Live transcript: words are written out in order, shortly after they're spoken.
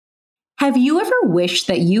Have you ever wished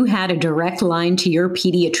that you had a direct line to your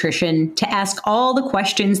pediatrician to ask all the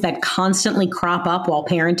questions that constantly crop up while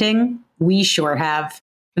parenting? We sure have.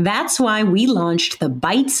 That's why we launched the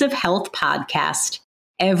Bites of Health podcast.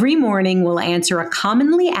 Every morning, we'll answer a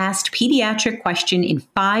commonly asked pediatric question in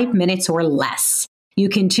 5 minutes or less. You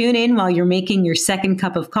can tune in while you're making your second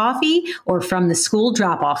cup of coffee or from the school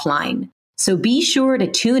drop-off line. So be sure to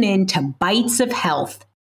tune in to Bites of Health,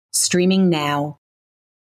 streaming now.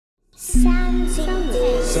 Soundsington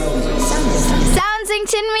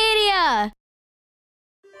Media!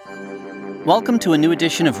 Welcome to a new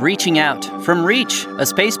edition of Reaching Out from Reach, a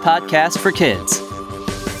space podcast for kids.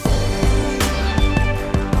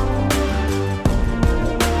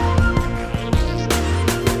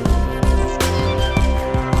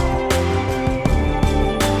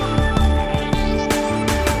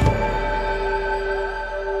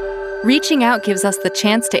 Reaching Out gives us the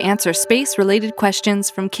chance to answer space-related questions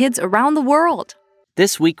from kids around the world.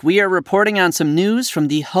 This week, we are reporting on some news from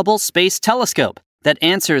the Hubble Space Telescope that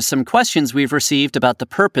answers some questions we've received about the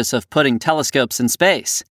purpose of putting telescopes in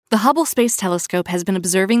space. The Hubble Space Telescope has been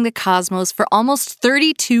observing the cosmos for almost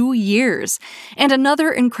 32 years, and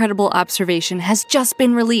another incredible observation has just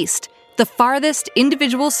been released, the farthest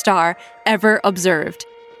individual star ever observed.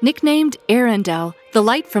 Nicknamed Earendel, the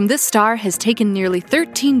light from this star has taken nearly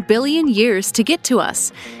 13 billion years to get to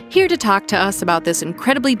us. Here to talk to us about this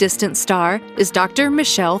incredibly distant star is Dr.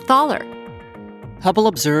 Michelle Thaler. Hubble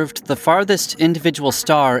observed the farthest individual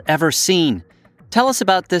star ever seen. Tell us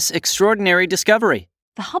about this extraordinary discovery.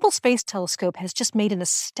 The Hubble Space Telescope has just made an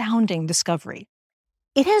astounding discovery.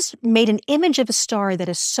 It has made an image of a star that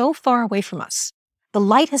is so far away from us. The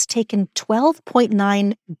light has taken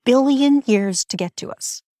 12.9 billion years to get to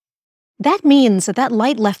us. That means that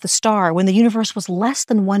light left the star when the universe was less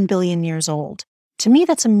than 1 billion years old. To me,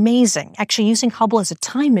 that's amazing, actually using Hubble as a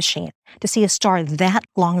time machine to see a star that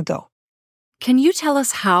long ago. Can you tell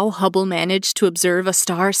us how Hubble managed to observe a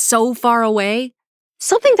star so far away?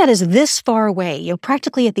 Something that is this far away,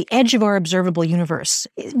 practically at the edge of our observable universe.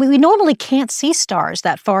 We normally can't see stars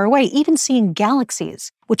that far away. Even seeing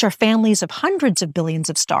galaxies, which are families of hundreds of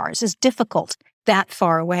billions of stars, is difficult that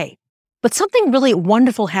far away. But something really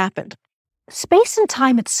wonderful happened. Space and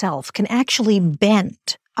time itself can actually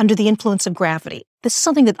bend under the influence of gravity. This is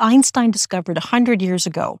something that Einstein discovered 100 years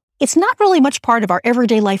ago. It's not really much part of our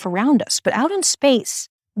everyday life around us, but out in space,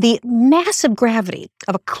 the massive gravity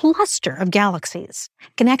of a cluster of galaxies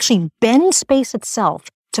can actually bend space itself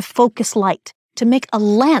to focus light, to make a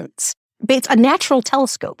lens, a natural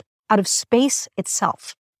telescope out of space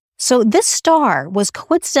itself. So this star was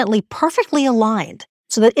coincidentally perfectly aligned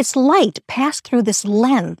so that its light passed through this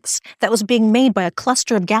lens that was being made by a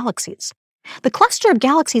cluster of galaxies. The cluster of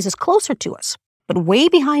galaxies is closer to us, but way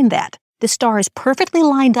behind that, the star is perfectly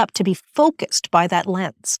lined up to be focused by that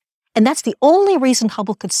lens. And that's the only reason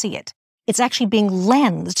Hubble could see it. It's actually being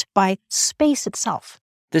lensed by space itself.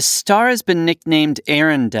 This star has been nicknamed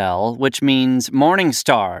Earendel, which means morning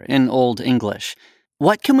star in Old English.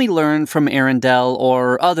 What can we learn from Earendel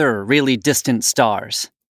or other really distant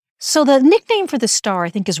stars? So the nickname for this star,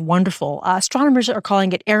 I think, is wonderful. Astronomers are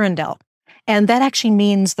calling it Earendel. And that actually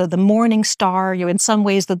means the morning star, in some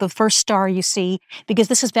ways, the first star you see, because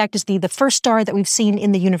this, in fact, is the first star that we've seen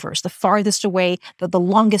in the universe, the farthest away, the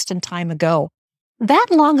longest in time ago. That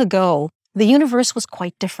long ago, the universe was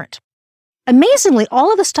quite different. Amazingly,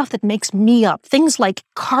 all of the stuff that makes me up, things like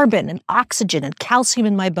carbon and oxygen and calcium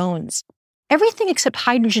in my bones, everything except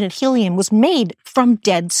hydrogen and helium was made from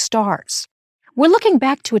dead stars. We're looking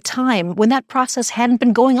back to a time when that process hadn't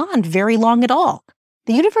been going on very long at all.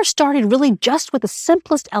 The universe started really just with the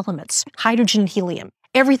simplest elements, hydrogen and helium.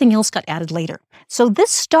 Everything else got added later. So this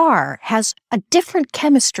star has a different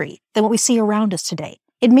chemistry than what we see around us today.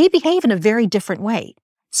 It may behave in a very different way.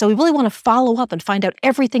 So we really want to follow up and find out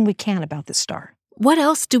everything we can about this star. What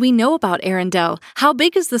else do we know about Earendel? How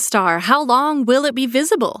big is the star? How long will it be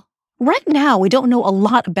visible? Right now, we don't know a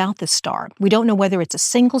lot about this star. We don't know whether it's a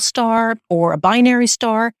single star or a binary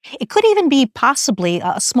star. It could even be possibly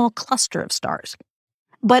a small cluster of stars.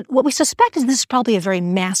 But what we suspect is this is probably a very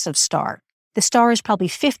massive star. The star is probably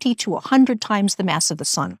 50 to 100 times the mass of the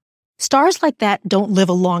sun. Stars like that don't live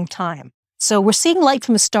a long time. So we're seeing light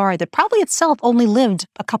from a star that probably itself only lived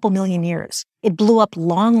a couple million years. It blew up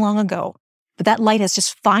long, long ago. But that light has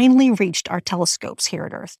just finally reached our telescopes here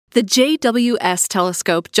at Earth. The JWS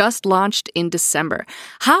telescope just launched in December.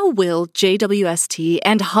 How will JWST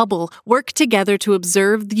and Hubble work together to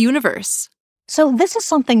observe the universe? So this is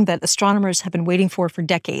something that astronomers have been waiting for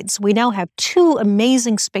decades. We now have two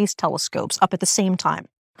amazing space telescopes up at the same time.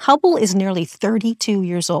 Hubble is nearly 32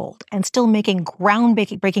 years old and still making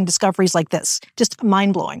groundbreaking discoveries like this. Just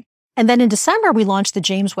mind-blowing. And then in December, we launched the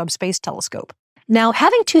James Webb Space Telescope. Now,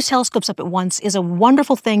 having two telescopes up at once is a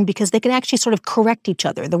wonderful thing because they can actually sort of correct each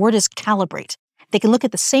other. The word is calibrate. They can look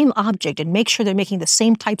at the same object and make sure they're making the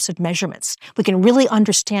same types of measurements. We can really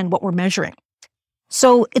understand what we're measuring.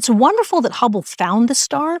 So it's wonderful that Hubble found the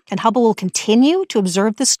star, and Hubble will continue to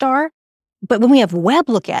observe the star. But when we have Webb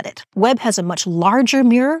look at it, Webb has a much larger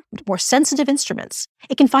mirror, more sensitive instruments.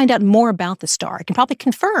 It can find out more about the star. It can probably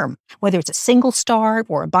confirm whether it's a single star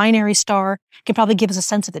or a binary star. It can probably give us a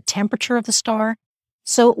sense of the temperature of the star.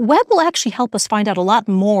 So Webb will actually help us find out a lot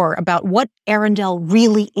more about what Arendelle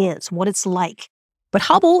really is, what it's like. But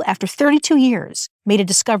Hubble, after 32 years, made a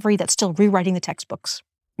discovery that's still rewriting the textbooks.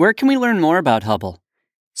 Where can we learn more about Hubble?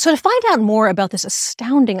 So to find out more about this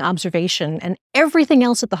astounding observation and everything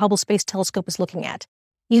else that the Hubble Space Telescope is looking at,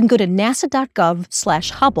 you can go to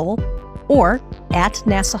nasa.gov/Hubble or at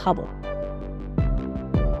NASA Hubble.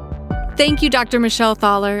 Thank you, Dr. Michelle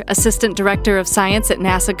Thaler, Assistant Director of Science at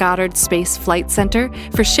NASA Goddard Space Flight Center,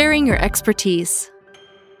 for sharing your expertise.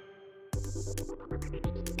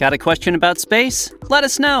 Got a question about space? Let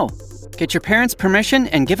us know. Get your parents' permission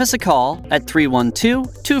and give us a call at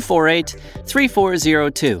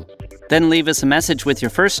 312-248-3402. Then leave us a message with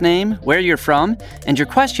your first name, where you're from, and your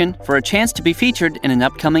question for a chance to be featured in an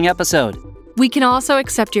upcoming episode. We can also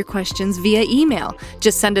accept your questions via email.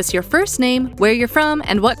 Just send us your first name, where you're from,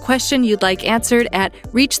 and what question you'd like answered at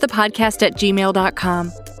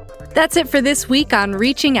reachthepodcast@gmail.com. That's it for this week on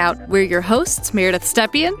Reaching Out. We're your hosts, Meredith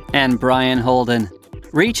Stepien and Brian Holden.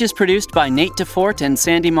 Reach is produced by Nate DeFort and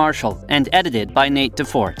Sandy Marshall and edited by Nate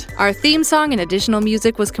DeFort. Our theme song and additional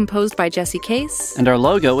music was composed by Jesse Case. And our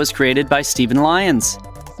logo was created by Stephen Lyons.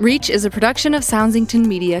 Reach is a production of Soundsington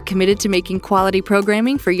Media, committed to making quality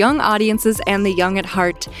programming for young audiences and the young at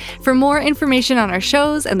heart. For more information on our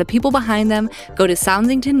shows and the people behind them, go to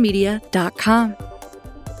soundsingtonmedia.com.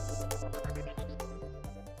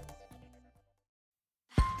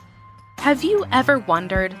 Have you ever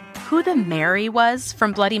wondered who the Mary was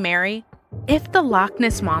from Bloody Mary? If the Loch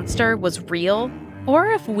Ness Monster was real, or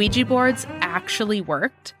if Ouija boards actually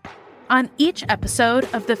worked? On each episode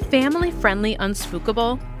of the family-friendly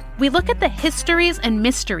Unspookable, we look at the histories and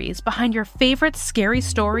mysteries behind your favorite scary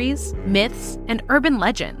stories, myths, and urban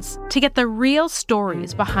legends to get the real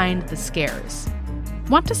stories behind the scares.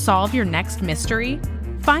 Want to solve your next mystery?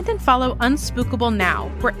 Find and follow Unspookable now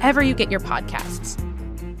wherever you get your podcasts.